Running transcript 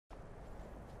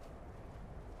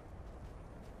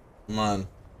Come on.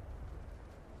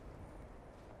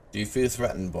 Do you feel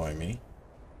threatened by me?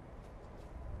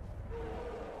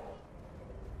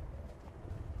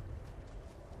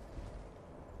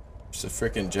 There's the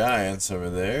frickin' giants over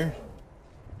there.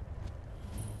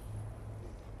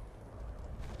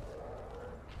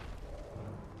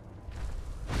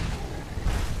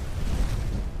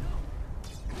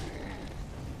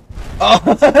 Oh,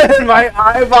 my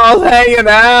eyeball's hanging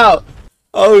out!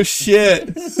 Oh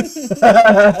shit!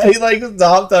 He like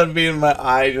stopped on being my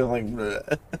eye, just like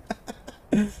bleh.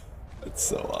 That's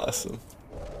so awesome.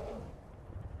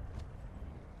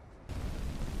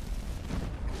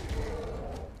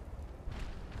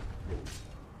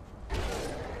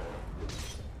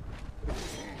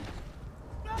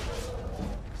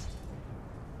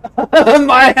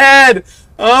 My head!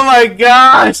 Oh my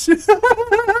gosh!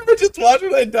 Just watch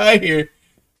when I die here.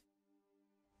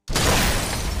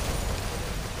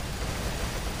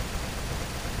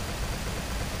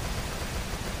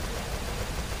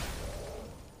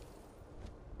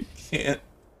 I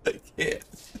can't.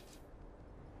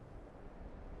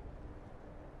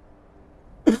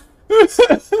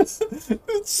 It's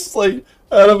just like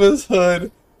out of his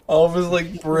hood, all of his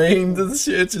like brains and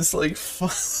shit, just like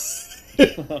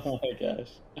Oh my gosh.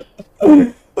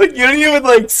 Like you don't even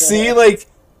like see like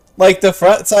the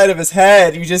front side of his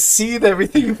head. You just see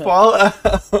everything fall out.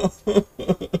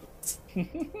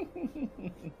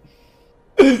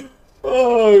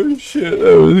 Oh shit,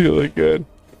 that was really good.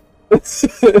 I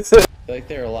feel like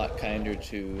they're a lot kinder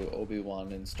to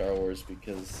Obi-Wan in Star Wars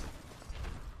because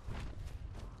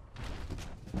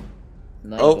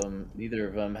neither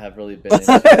of them have really been.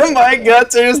 My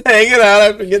guts are just hanging out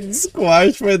after getting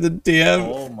squashed by the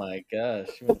DM. Oh my gosh.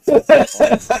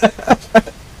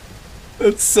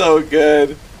 That's so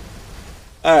good.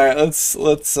 Alright, let's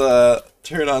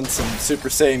turn on some Super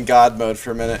Saiyan God mode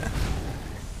for a minute.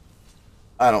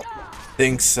 I don't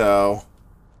think so.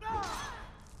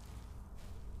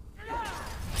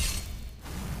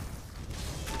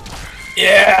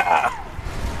 Yeah!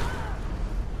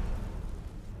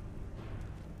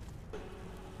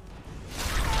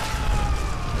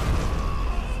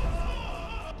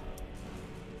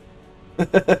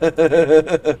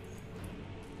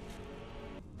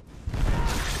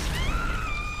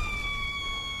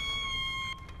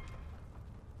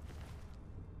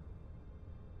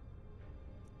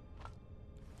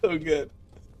 So good.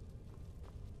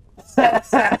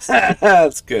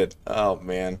 That's good. Oh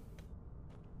man.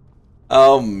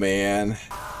 Oh man.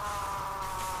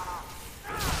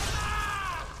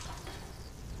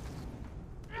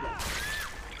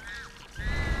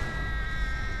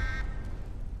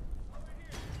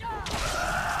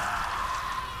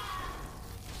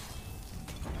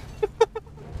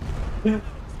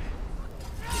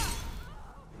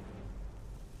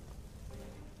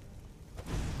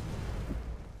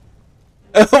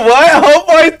 What? Hope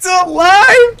I'm still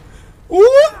alive?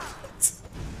 What?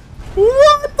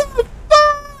 What the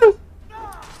fuck?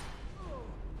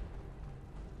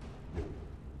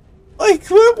 Like,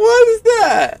 what was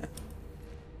that?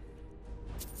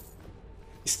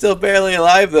 He's still barely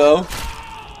alive, though.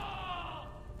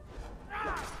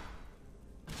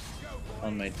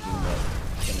 On my team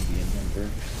that's gonna be a number.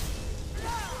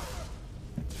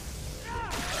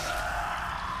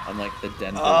 I'm like the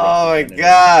Denver. Oh my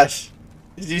gosh.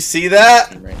 Did you see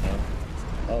that? Right now.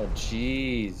 Oh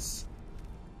jeez.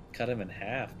 Cut him in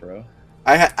half, bro.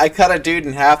 I cut a dude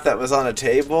in half that was on a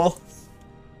table.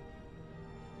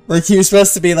 Like he was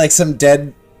supposed to be like some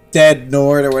dead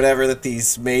Nord or whatever that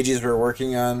these mages were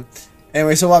working on.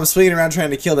 Anyway, so while I'm swinging around trying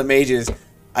to kill the mages,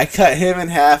 I cut him in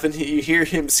half and you hear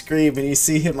him scream and you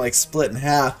see him like split in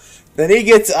half. Then he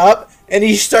gets up and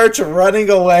he starts running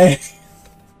away.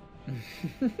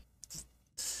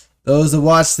 Those that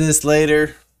watch this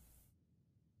later,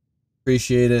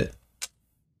 appreciate it.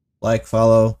 Like,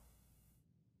 follow,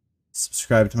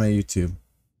 subscribe to my YouTube.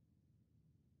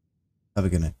 Have a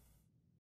good night.